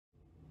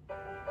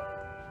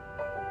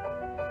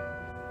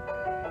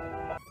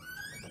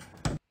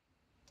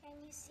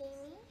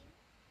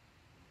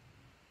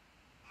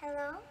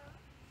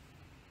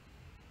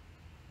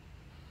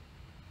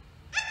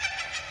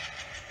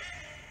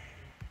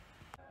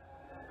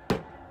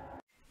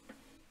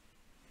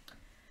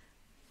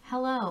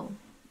Hello,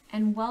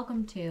 and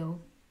welcome to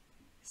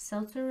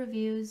Seltzer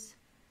Reviews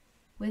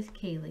with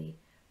Kalee,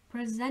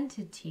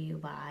 presented to you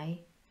by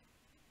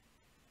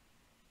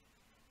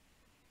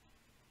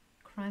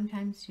Crime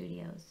Time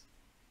Studios.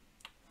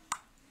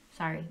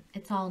 Sorry,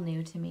 it's all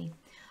new to me.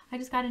 I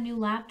just got a new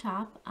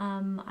laptop.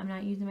 I'm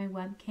not using my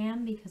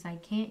webcam because I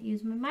can't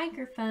use my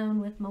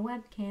microphone with my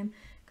webcam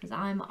because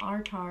I'm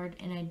artard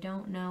and I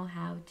don't know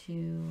how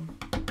to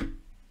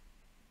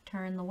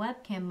turn the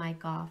webcam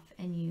mic off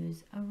and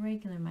use a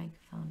regular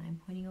microphone.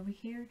 I'm pointing over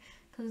here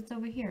because it's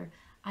over here.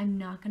 I'm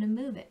not going to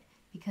move it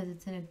because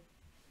it's in a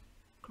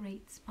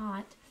great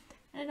spot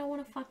and I don't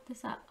want to fuck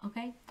this up,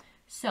 okay?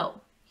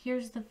 So,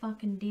 here's the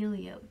fucking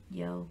dealio,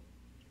 yo.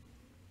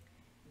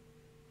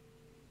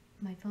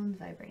 My phone's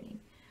vibrating.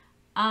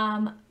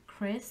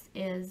 Chris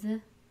is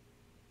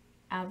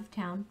out of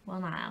town.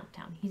 Well, not out of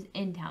town. He's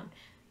in town.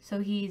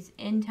 So he's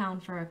in town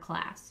for a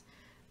class.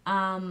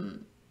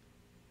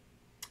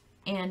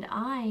 And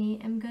I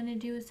am gonna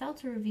do a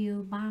seltzer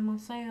review by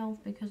myself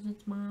because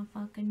it's my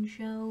fucking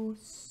show,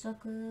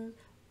 suckers.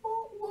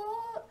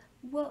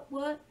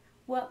 What?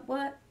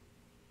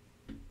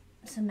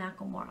 Some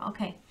Macklemore.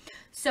 Okay.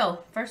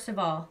 So, first of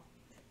all,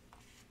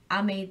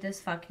 I made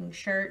this fucking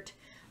shirt.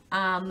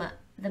 The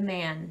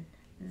man,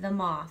 the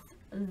moth,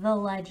 the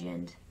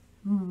legend,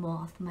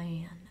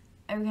 Mothman.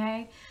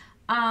 Okay?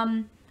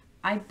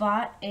 I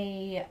bought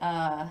a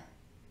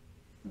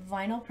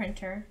vinyl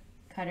printer,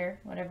 cutter,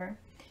 whatever.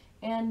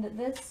 And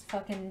this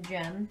fucking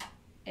gem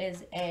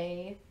is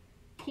a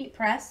heat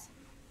press.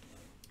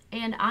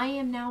 And I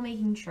am now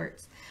making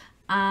shirts.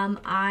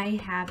 I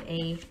have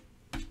a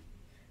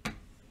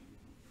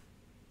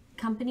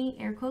company,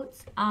 air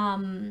quotes.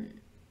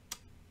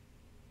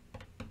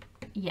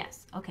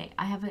 Yes, okay.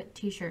 I have a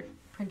t-shirt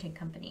printing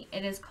company.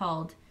 It is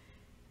called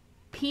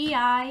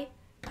PI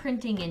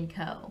Printing &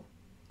 Co.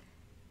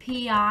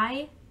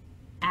 PI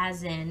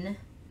as in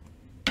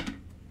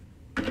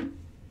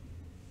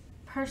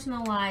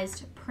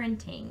Personalized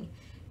Printing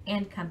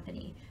and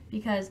Company,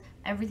 because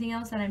everything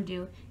else that I'm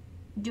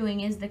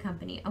doing is the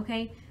company,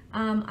 okay?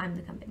 I'm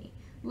the company.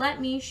 Let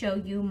me show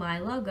you my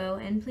logo,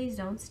 and please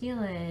don't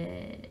steal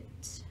it.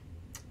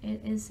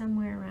 It is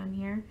somewhere around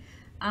here.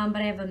 But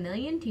I have a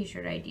million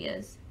t-shirt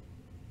ideas.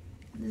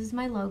 This is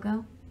my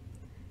logo.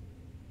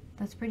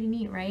 That's pretty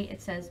neat, right?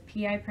 It says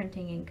PI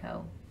Printing &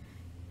 Co.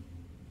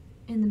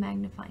 in the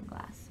magnifying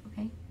glass,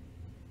 okay?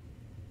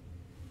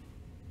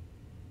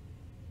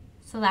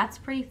 So that's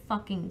pretty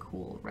fucking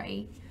cool,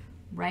 right?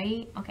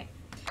 Right? Okay.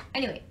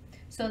 Anyway,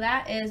 so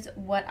that is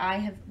what I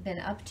have been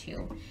up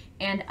to.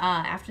 And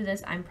after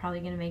this, I'm probably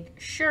going to make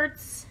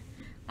shirts.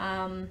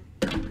 And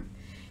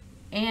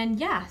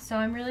yeah, so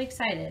I'm really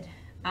excited.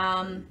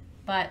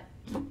 But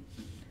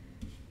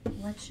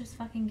let's just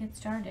fucking get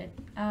started.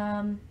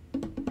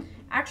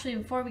 Actually,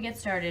 before we get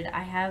started,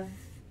 I have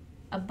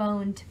a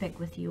bone to pick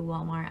with you,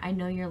 Walmart. I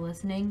know you're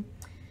listening.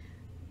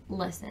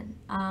 Listen,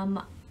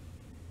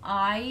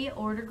 I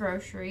order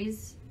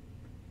groceries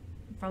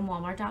from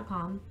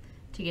Walmart.com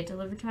to get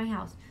delivered to my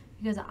house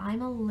because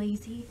I'm a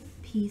lazy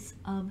piece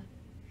of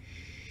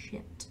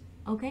shit.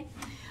 Okay?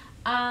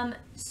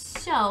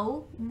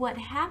 So what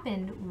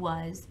happened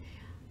was,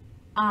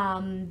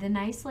 the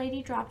nice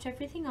lady dropped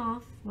everything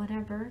off,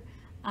 whatever.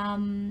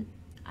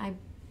 I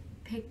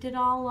picked it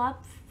all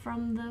up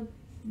from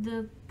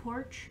the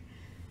porch,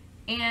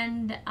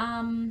 and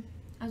I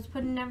was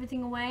putting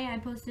everything away. I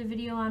posted a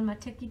video on my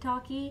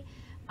TikTok,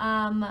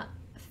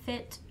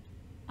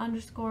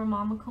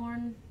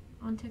 fit_mamacorn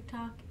on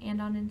TikTok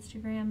and on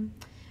Instagram.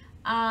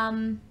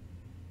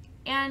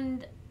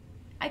 And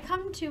I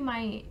come to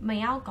my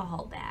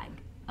alcohol bag,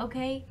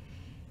 okay?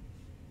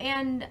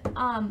 And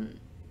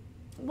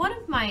one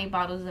of my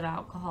bottles of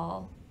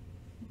alcohol,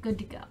 good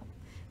to go.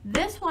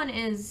 This one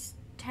is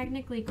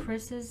technically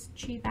Chris's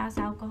cheap ass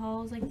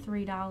alcohol. It's like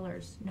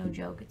 $3. No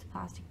joke, it's a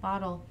plastic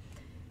bottle.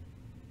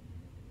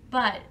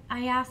 But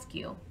I ask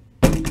you,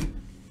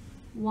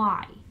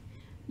 why?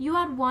 You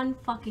had one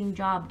fucking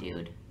job,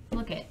 dude.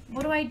 Look it.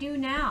 What do I do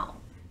now?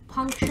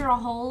 Puncture a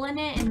hole in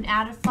it and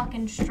add a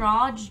fucking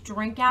straw, just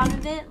drink out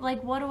of it?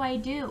 Like, what do I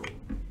do?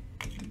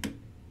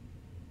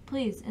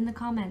 Please, in the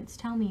comments,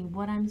 tell me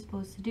what I'm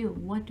supposed to do.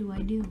 What do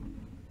I do?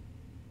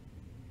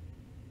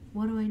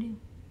 What do I do?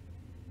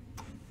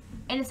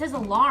 And it says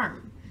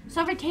alarm.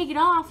 So if I take it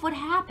off, what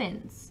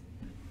happens?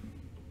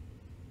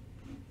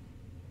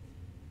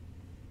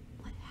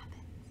 What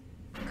happens?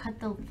 Cut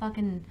the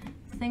fucking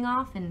thing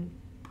off and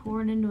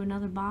pour it into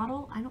another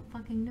bottle? I don't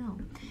fucking know.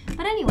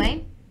 But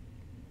anyway,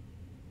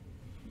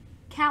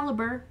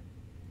 Caliber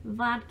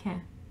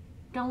vodka.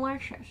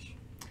 Delicious.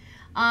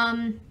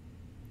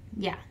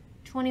 Yeah.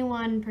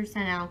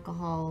 21%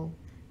 alcohol,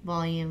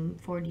 volume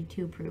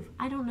 42 proof.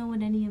 I don't know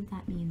what any of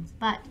that means,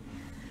 but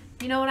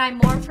you know what I'm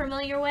more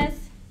familiar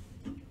with?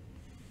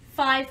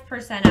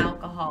 5%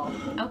 alcohol,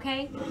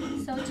 okay?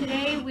 So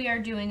today we are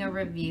doing a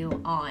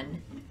review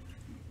on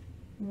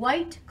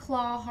White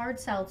Claw Hard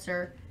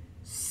Seltzer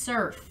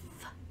Surf.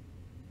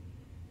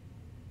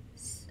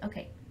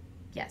 Okay,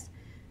 yes.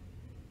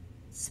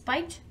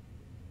 Spiked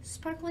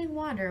sparkling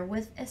water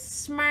with a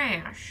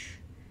smash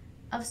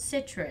of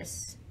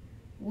citrus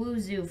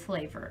wuzu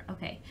flavor.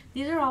 Okay,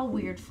 these are all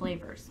weird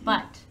flavors,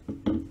 but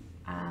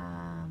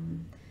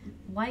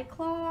White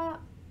Claw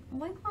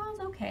is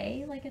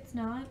okay. Like, it's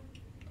not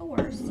the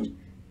worst,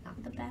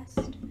 not the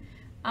best.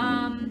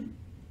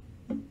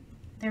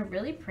 They're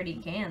really pretty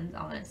cans,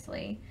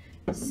 honestly.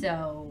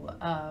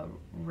 So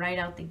right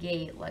out the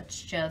gate,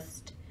 let's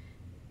just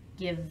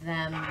give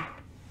them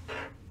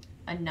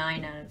a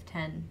 9 out of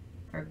 10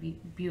 for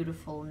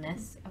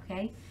beautifulness.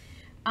 Okay.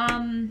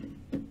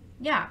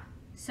 Yeah.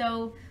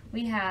 So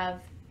we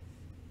have.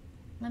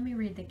 Let me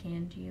read the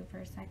can to you for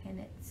a second.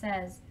 It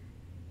says,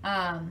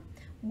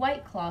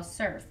 White Claw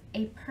Surf,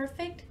 a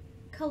perfect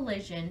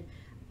collision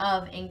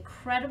of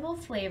incredible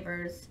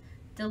flavors,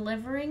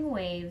 delivering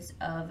waves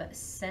of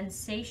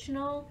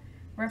sensational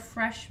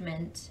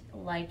refreshment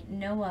like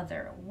no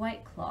other.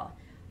 White Claw,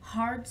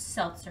 hard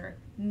seltzer,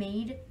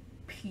 made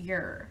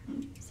pure.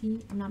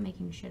 See, I'm not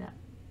making shit up.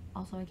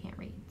 Also, I can't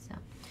read, so.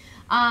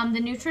 The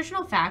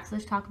nutritional facts,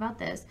 let's talk about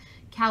this.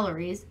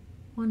 Calories,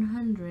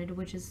 100,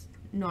 which is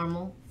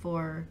normal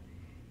for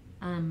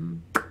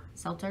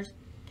seltzers.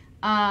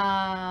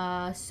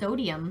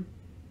 Sodium,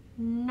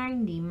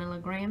 90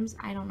 milligrams.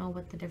 I don't know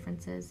what the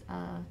difference is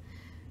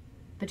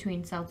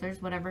between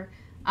seltzers, whatever.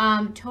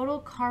 Total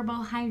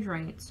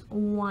carbohydrates,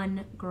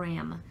 1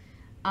 gram.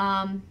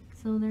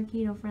 So they're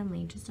keto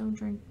friendly. Just don't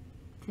drink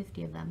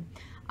 50 of them.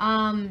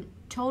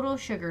 Total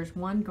sugars,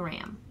 1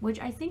 gram, which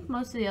I think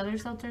most of the other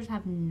seltzers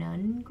have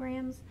none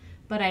grams,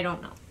 but I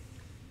don't know.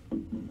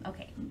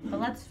 Okay,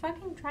 but let's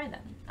fucking try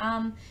them.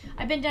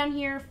 I've been down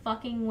here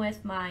fucking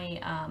with my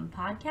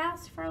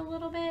podcast for a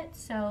little bit,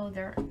 so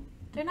they're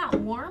not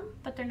warm,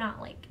 but they're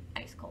not like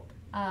ice cold.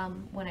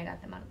 When I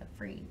got them out of the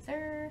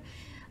freezer.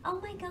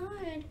 Oh my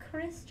god,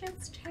 Chris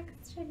just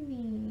texted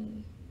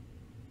me.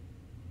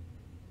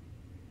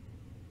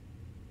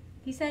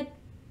 He said,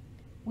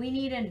 we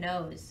need a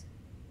nose.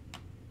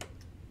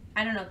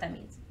 I don't know what that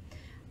means.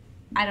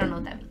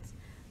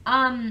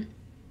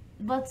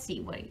 Let's see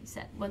what he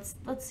said. Let's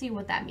see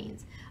what that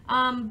means.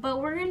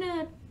 But we're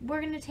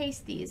gonna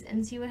taste these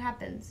and see what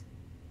happens.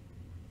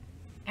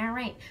 All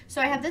right.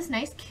 So I have this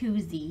nice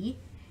koozie.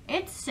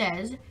 It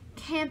says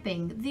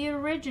camping, the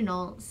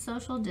original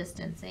social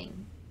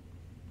distancing.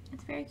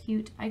 It's very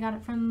cute. I got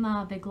it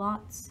from Big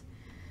Lots.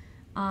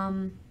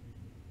 Yeah.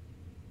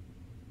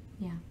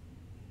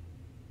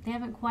 They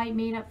haven't quite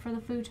made up for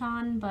the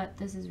futon, but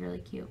this is really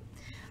cute.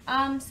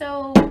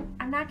 So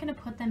I'm not going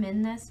to put them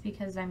in this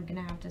because I'm going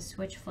to have to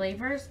switch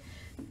flavors,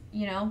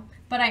 you know,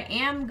 but I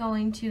am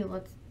going to,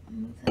 let's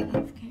move that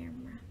off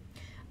camera.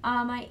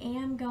 I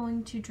am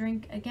going to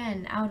drink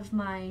again out of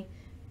my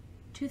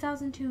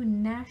 2002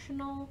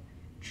 National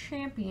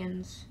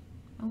Champions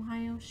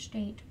Ohio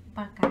State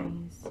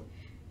Buckeyes.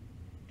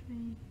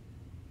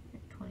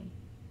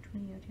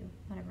 2002,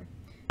 whatever.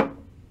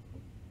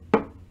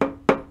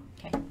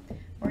 Okay,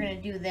 we're going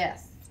to do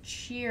this.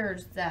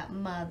 Cheers, that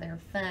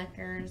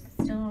motherfuckers.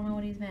 Still don't know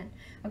what he's meant.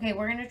 Okay,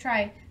 we're going to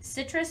try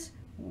citrus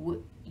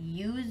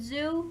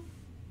yuzu.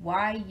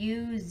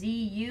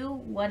 Y-U-Z-U.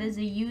 What is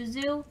a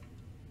yuzu?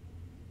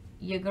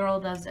 Your girl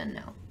doesn't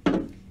know.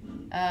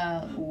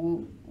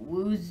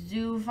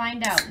 Wuzu,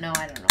 find out. No,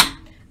 I don't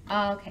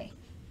know. Okay.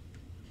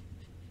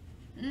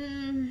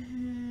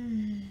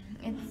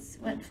 It's,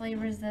 what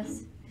flavor is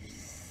this?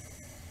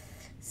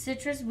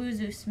 Citrus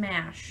wuzu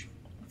smash.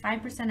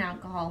 5%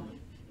 alcohol.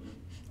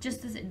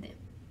 Just as it,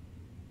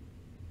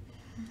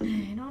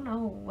 I don't know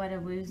what a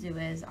wuzu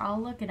is.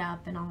 I'll look it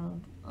up and I'll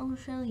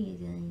show you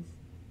guys.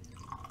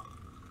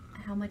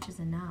 How much is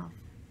enough?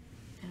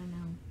 I don't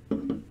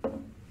know.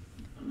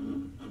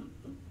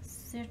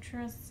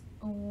 Citrus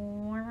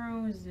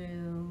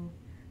wuzu,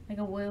 like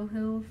a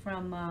woohoo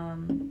from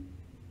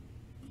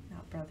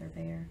not Brother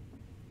Bear.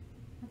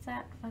 What's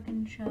that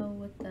fucking show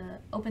with the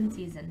open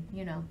season?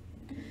 You know.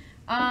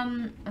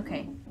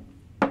 Okay.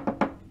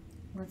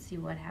 Let's see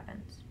what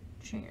happens.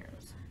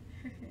 Cheers.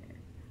 It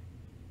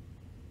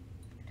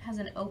has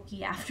an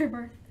oaky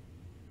afterbirth.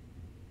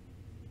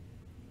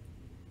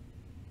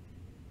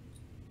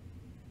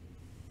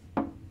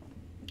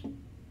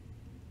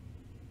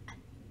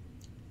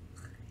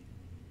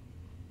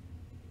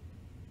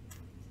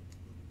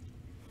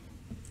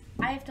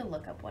 I have to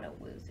look up what a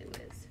wuzu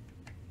is.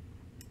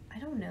 I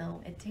don't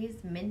know. It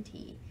tastes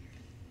minty.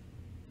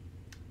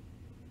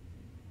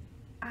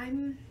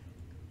 I'm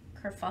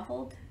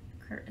kerfuffled.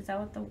 Is that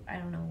what the, I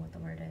don't know what the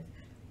word is.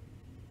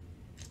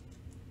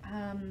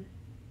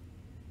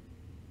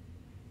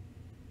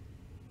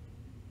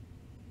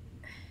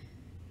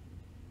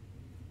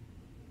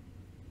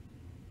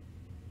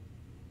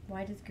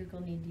 Why does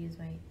Google need to use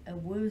a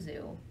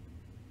wuzu?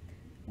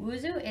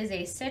 Wuzu is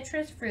a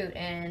citrus fruit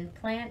and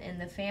plant in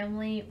the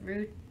family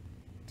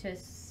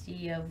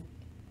Rutaceae of,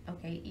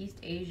 East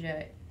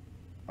Asia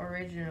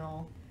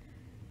original,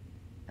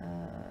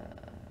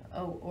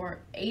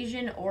 or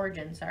Asian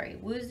origin, sorry.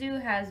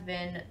 Wuzu has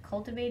been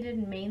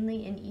cultivated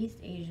mainly in East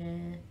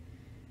Asia.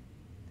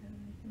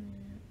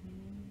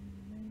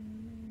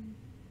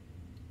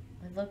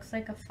 It looks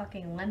like a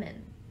fucking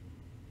lemon.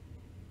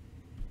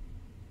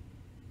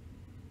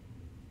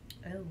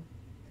 Oh.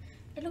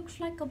 It looks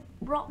like a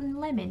rotten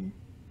lemon.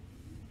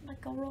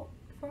 Like a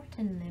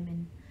rotten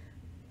lemon.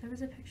 There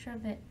was a picture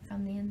of it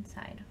from the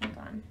inside. Hold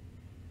on.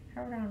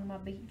 Hold on, my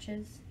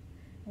beaches.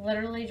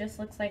 Literally just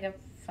looks like a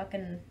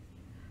fucking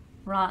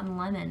rotten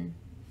lemon.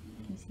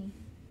 Can you see?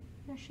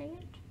 Can I see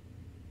it?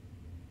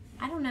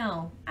 I don't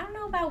know. I don't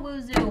know about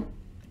Woozoo.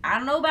 I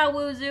don't know about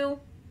Woozoo.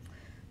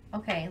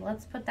 Okay,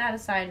 let's put that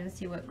aside and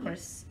see what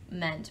Chris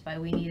meant by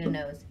we need a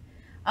nose.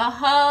 A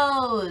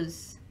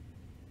hose!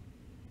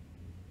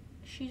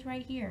 She's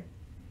right here.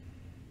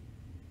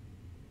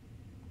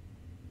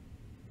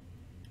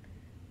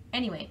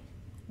 Anyway,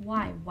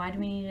 why? Why do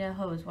we need a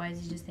hose? Why is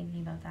he just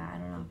thinking about that? I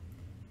don't know.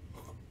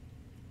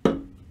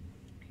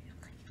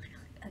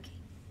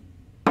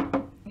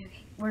 Okay,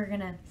 we're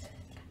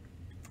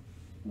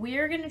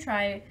gonna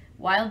try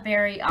wild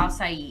berry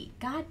acai.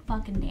 God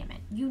fucking damn it.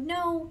 You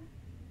know,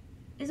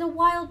 is a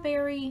wild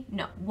berry,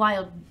 no,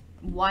 wild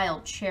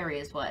cherry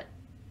is what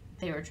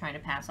they were trying to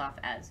pass off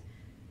as.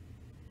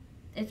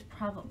 It's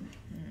probably,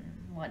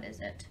 what is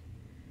it?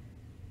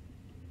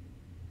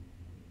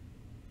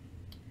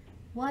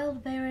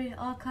 Wild berry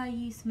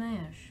acai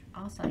smash.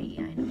 Acai,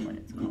 I know what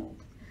it's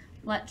called.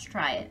 Let's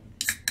try it.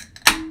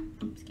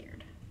 I'm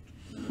scared.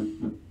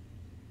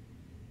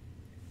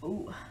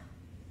 Ooh.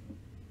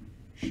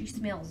 She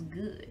smells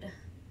good.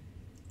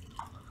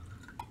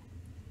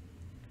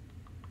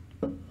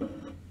 I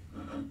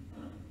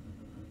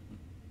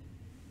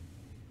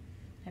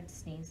have to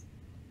sneeze,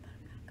 but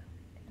I'm not going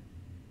to.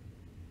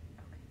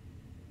 Okay.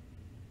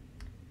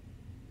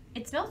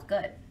 It smells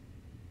good.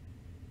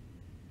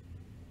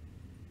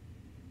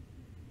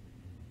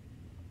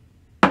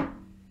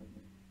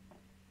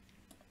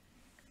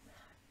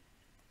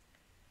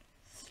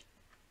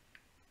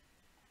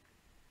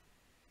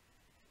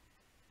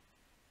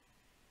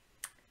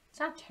 It's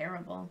not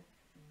terrible.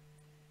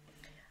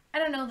 I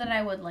don't know that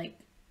I would like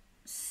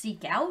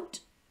seek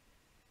out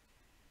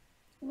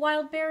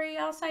wild berry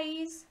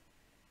acais.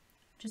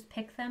 Just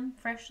pick them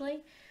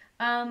freshly.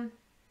 Because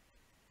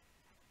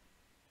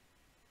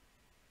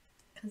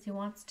he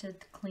wants to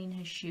clean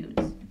his shoes.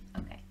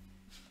 Okay.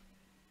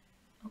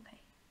 Okay.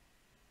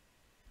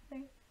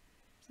 Okay.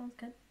 Sounds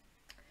good.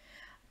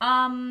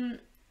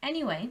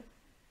 Anyway.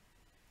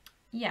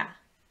 Yeah.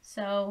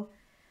 So,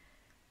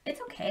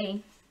 it's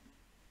okay.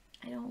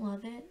 I don't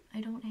love it. I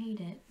don't hate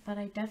it. But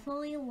I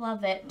definitely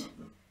love it.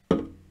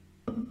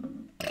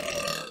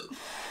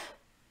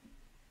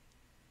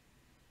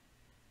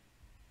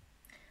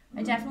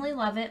 I definitely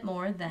love it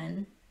more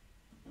than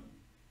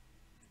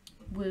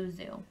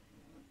Woozoo.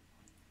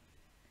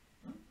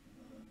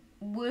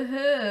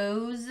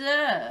 Woohoo's.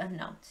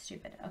 No,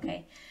 stupid.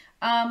 Okay.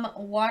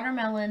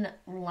 Watermelon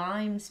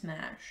lime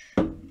smash.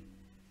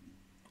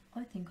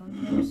 I think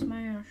I'm gonna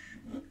smash.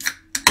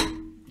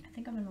 I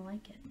think I'm gonna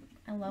like it.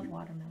 I love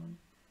watermelon.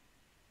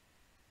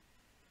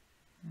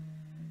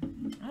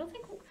 I don't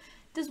think...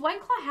 Does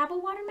White Claw have a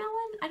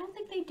watermelon? I don't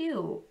think they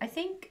do. I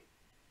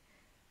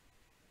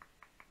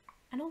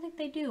don't think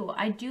they do.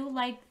 I do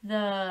like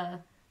the...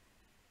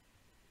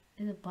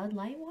 Is it Bud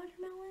Light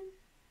watermelon?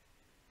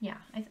 Yeah,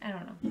 I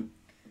don't know.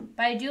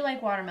 But I do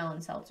like watermelon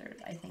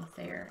seltzers. I think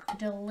they're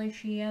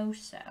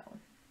delicioso.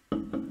 I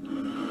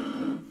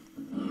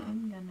think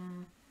I'm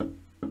gonna...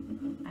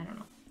 I don't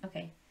know.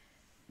 Okay.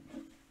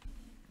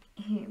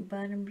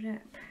 Bottoms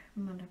up,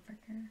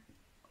 motherfucker.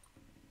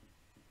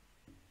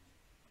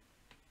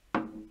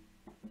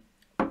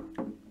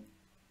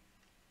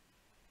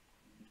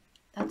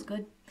 That's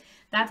good.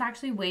 That's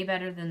actually way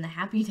better than the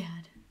Happy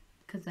Dad.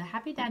 Because the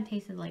Happy Dad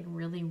tasted like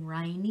really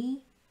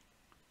riney.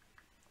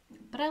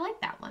 But I like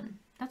that one.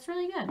 That's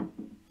really good.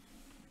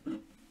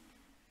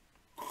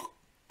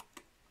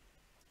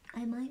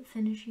 I might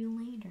finish you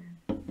later.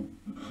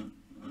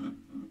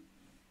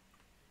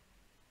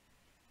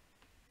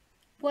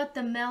 What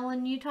the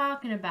melon you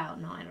talking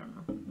about? No, I don't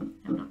know.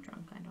 I'm not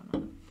drunk. I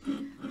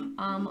don't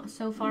know.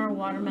 So far,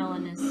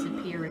 watermelon is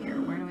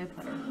superior. Where do I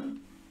put her?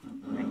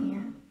 Right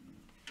here.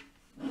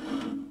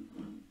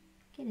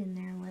 Get in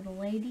there, little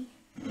lady.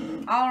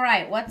 All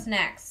right, what's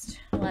next?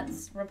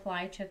 Let's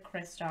reply to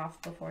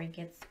Christophe before he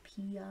gets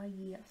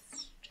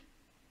pissed.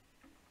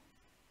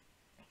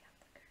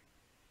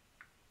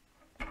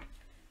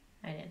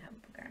 I didn't have a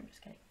booger. I'm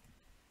just kidding.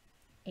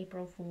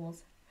 April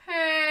Fools.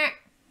 Okay.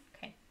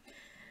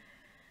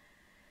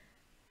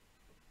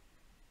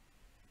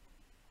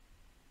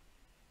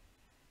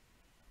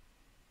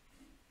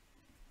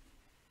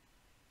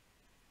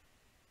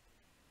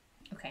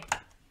 Okay.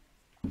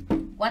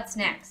 What's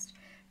next?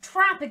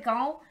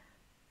 Tropical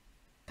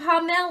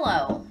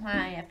pomelo.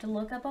 I have to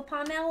look up a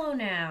pomelo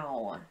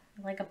now.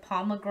 Like a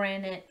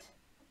pomegranate.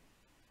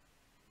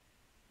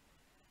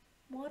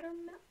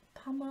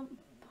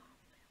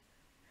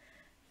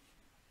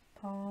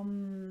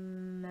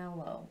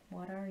 Pomelo.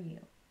 What are you?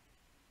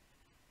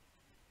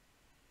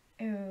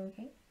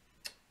 Okay.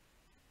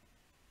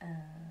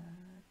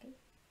 Okay.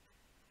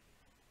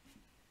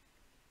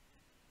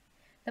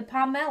 The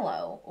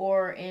pomelo,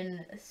 or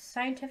in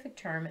scientific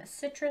term,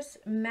 Citrus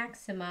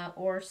maxima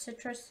or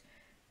Citrus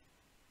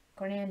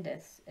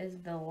grandis,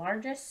 is the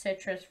largest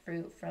citrus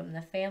fruit from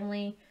the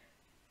family.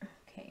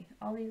 Okay,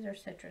 all these are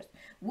citrus.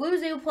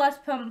 Wuzu plus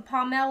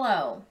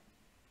pomelo.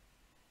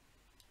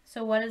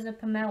 So what is a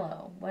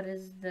pomelo?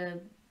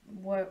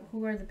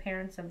 Who are the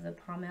parents of the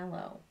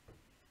pomelo?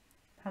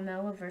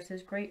 Pomelo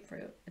versus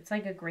grapefruit. It's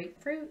like a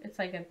grapefruit. It's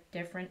like a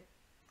different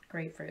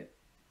grapefruit.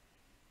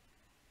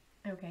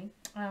 Okay,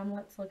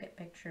 let's look at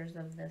pictures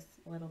of this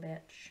little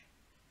bitch.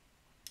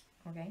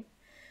 Okay,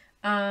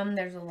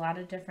 there's a lot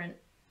of different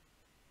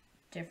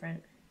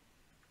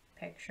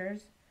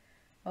pictures.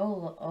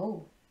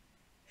 Oh,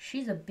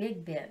 she's a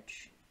big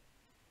bitch.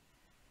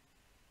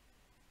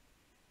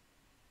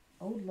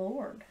 Oh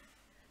Lord.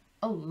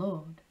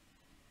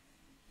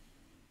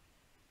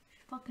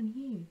 She's fucking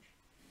huge.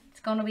 It's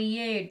gonna be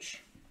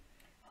huge.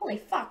 Holy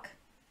fuck.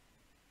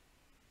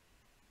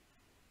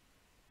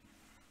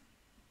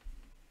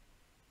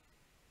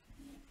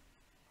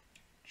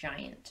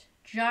 Giant.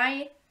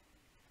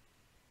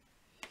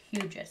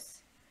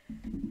 Hugest.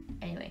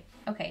 Anyway,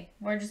 okay,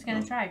 we're just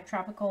gonna try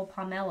tropical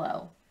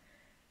pomelo.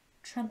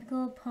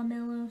 Tropical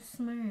pomelo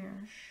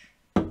smash.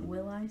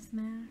 Will I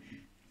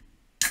smash?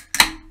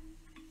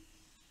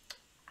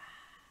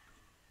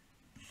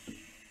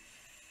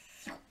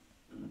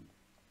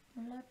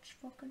 Let's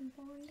fucking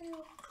find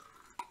out.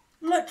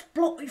 Let's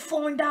bloody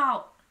find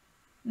out,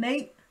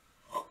 mate.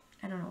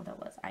 I don't know what that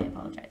was. I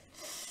apologize.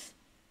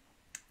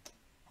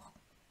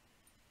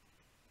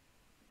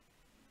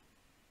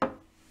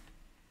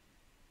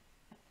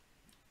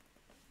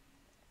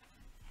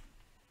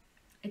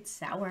 It's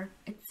sour.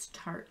 It's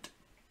tart.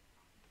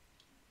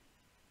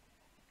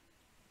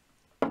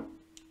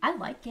 I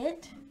like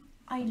it.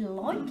 I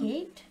like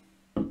it.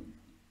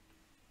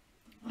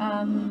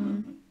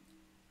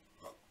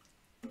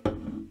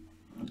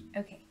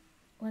 Okay,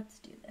 let's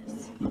do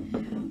this.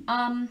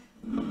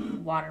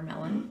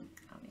 Watermelon,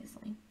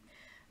 obviously.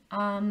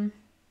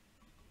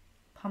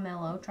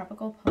 Pomelo,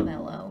 tropical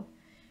pomelo.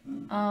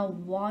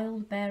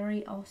 Wild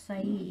berry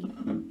acai.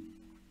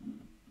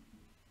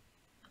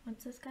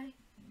 What's this guy?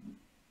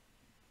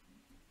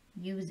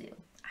 Yuzu.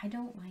 I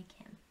don't like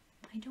him.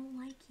 I don't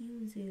like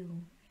Yuzu.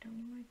 I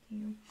don't like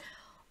you.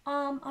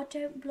 I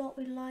don't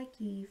bloody like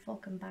you, you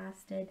fucking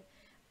bastard.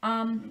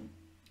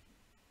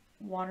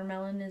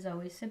 Watermelon is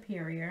always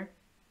superior.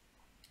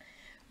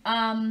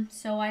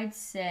 So I'd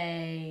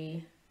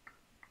say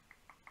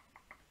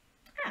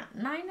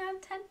 9 out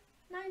of 10,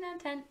 9 out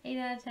of 10, 8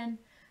 out of 10,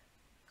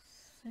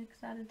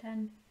 6 out of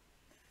 10,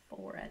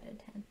 4 out of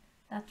 10.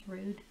 That's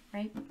rude,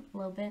 right? A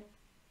little bit,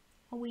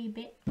 a wee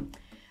bit.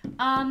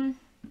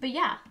 But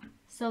yeah,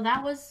 so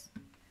that was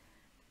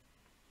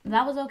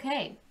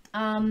okay.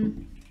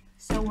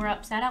 So we're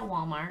upset at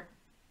Walmart.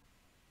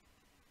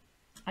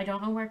 I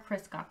don't know where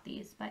Chris got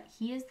these, but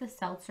he is the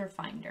seltzer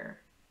finder.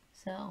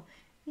 So,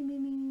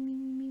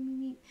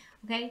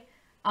 okay.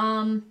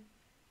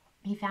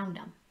 He found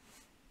them.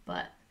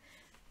 But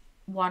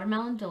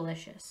watermelon,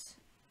 delicious.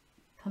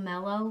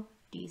 Pomelo,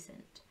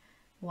 decent.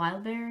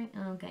 Wildberry,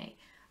 okay.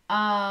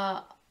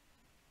 A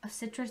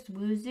citrus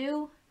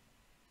wuzu,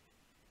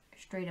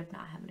 straight up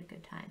not having a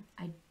good time.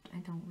 I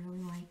don't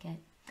really like it.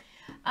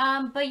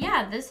 But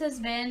yeah, this has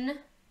been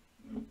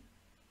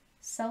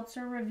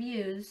Seltzer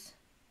Reviews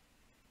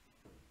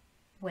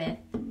with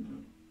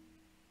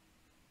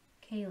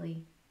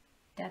Kalee.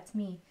 That's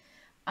me.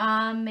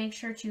 Make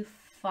sure to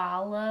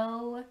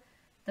follow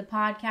the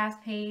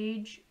podcast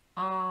page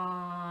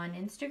on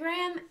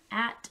Instagram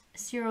at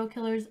Serial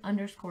Killers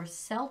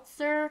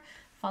 _Seltzer.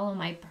 Follow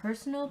my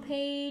personal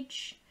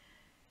page,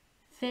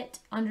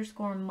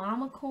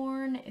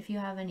 fit_mamacorn. If you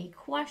have any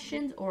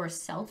questions or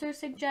seltzer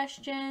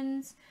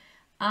suggestions,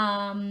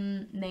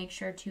 make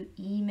sure to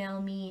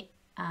email me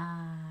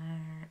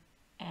at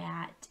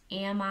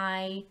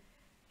amijustcray,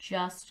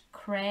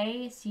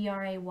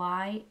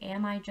 CRAY,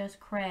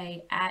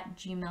 amijustcray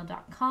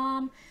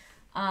 @gmail.com.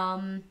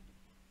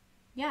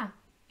 Yeah,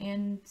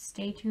 and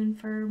stay tuned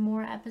for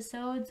more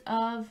episodes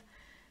of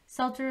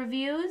Seltzer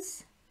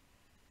Reviews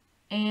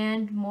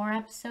and more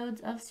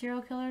episodes of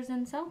Serial Killers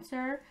and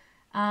Seltzer.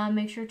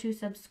 Make sure to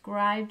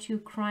subscribe to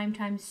Crime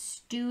Time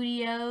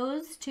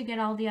Studios to get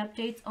all the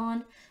updates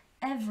on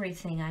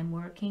everything I'm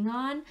working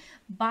on.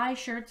 Buy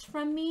shirts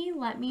from me.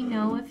 Let me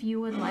know if you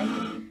would like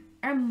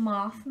a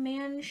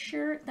Mothman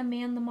shirt, the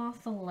man, the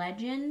moth, the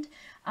legend.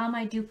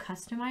 I do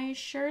customize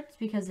shirts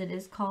because it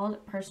is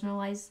called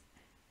personalized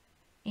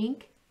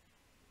ink,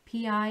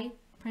 PI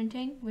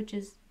printing, which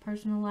is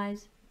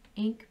personalized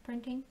ink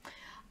printing.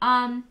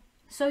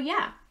 So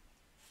yeah,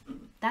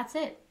 that's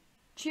it.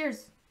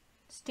 Cheers.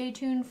 Stay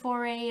tuned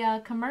for a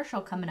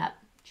commercial coming up.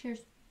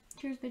 Cheers.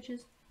 Cheers,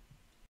 bitches.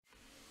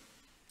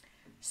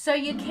 So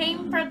you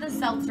came for the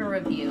Seltzer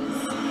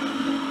Reviews,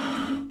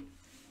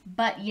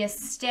 but you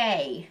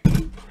stay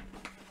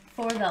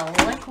for the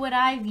Liquid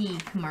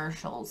IV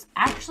commercials.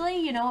 Actually,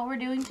 you know what we're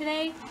doing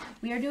today?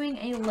 We are doing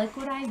a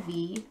Liquid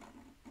IV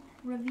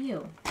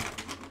review.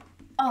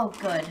 Oh,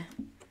 good.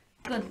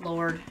 Good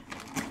Lord.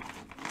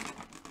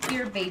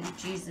 Here, baby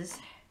Jesus.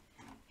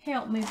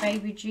 Help me,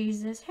 baby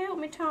Jesus. Help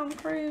me, Tom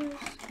Cruise.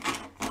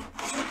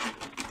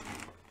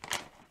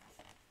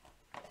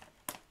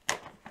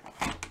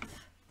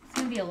 It's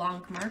going to be a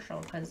long commercial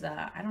because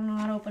I don't know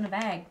how to open a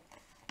bag.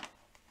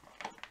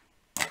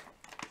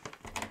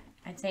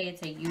 I'd say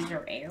it's a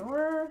user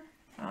error.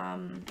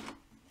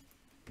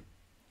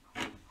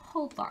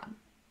 Hold on.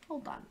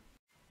 Hold on.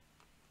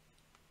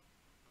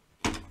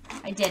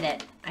 I did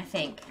it, I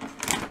think.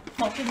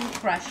 Fucking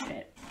crushed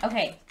it.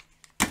 Okay.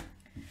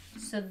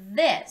 So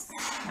this,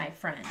 my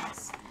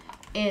friends,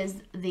 is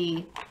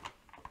the,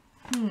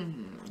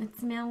 it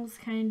smells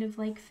kind of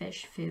like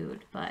fish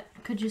food, but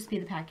could just be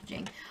the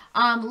packaging.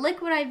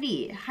 Liquid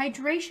IV,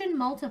 hydration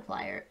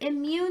multiplier,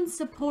 immune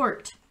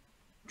support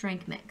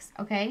drink mix,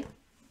 okay?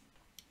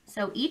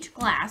 So each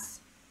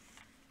glass,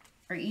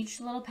 or each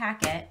little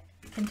packet,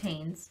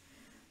 contains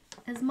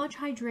as much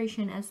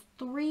hydration as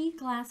 3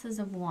 glasses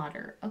of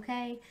water,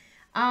 okay?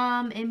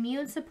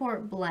 Immune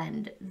support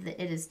blend.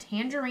 It is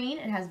tangerine.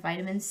 It has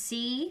vitamin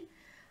C,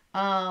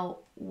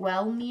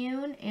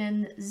 Wellmune,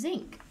 and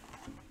zinc.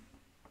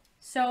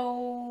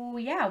 So,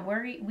 yeah,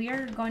 we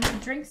are going to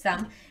drink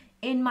some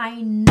in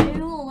my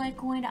new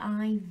liquid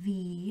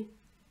IV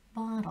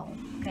bottle,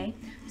 okay?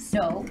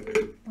 So,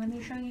 let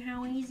me show you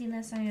how easy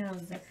this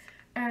is.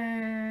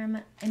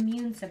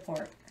 Immune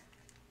support.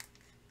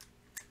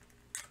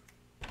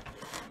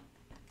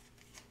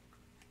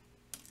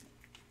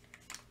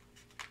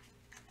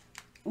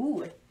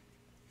 Ooh,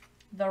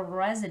 the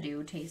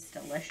residue tastes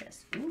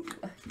delicious. Ooh.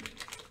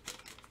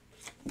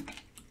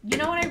 You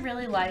know what I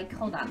really like?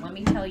 Hold on, let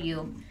me tell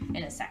you in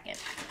a second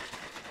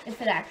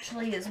if it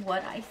actually is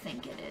what I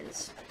think it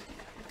is.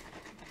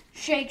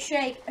 Shake,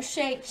 shake, a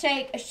shake,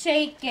 shake, a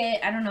shake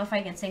it. I don't know if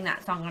I can sing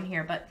that song on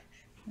here, but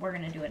we're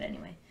going to do it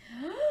anyway.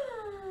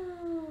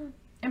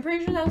 I'm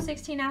pretty sure that was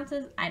 16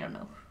 ounces. I don't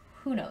know.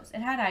 Who knows?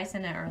 It had ice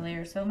in it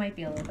earlier, so it might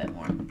be a little bit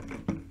more.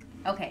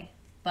 Okay,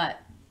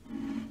 but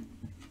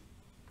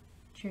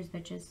cheers,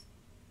 bitches.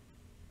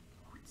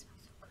 Oh, it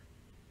smells so good.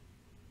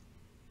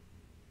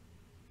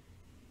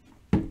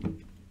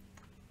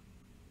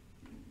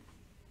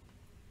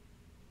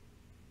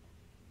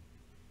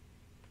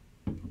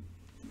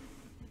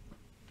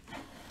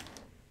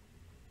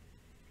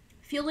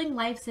 Fueling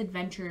life's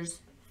adventures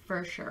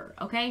for sure,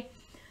 okay?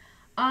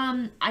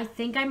 I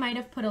think I might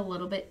have put a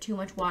little bit too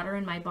much water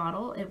in my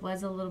bottle. It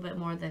was a little bit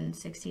more than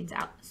 16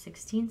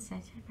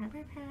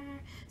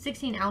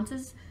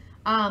 ounces.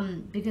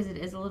 Because it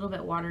is a little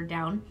bit watered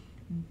down,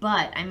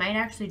 but I might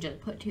actually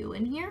just put 2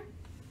 in here.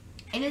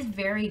 It is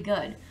very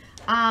good.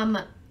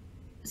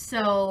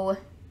 So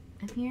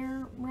if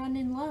you're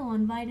running low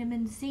on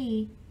vitamin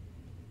C,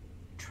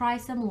 try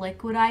some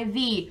liquid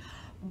IV.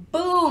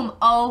 Boom!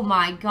 Oh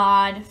my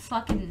god.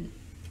 Fucking,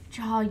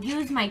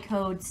 use my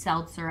code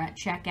Seltzer at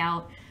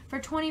checkout for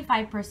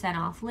 25%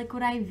 off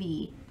liquid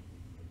IV.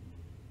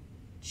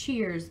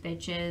 Cheers,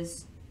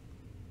 bitches.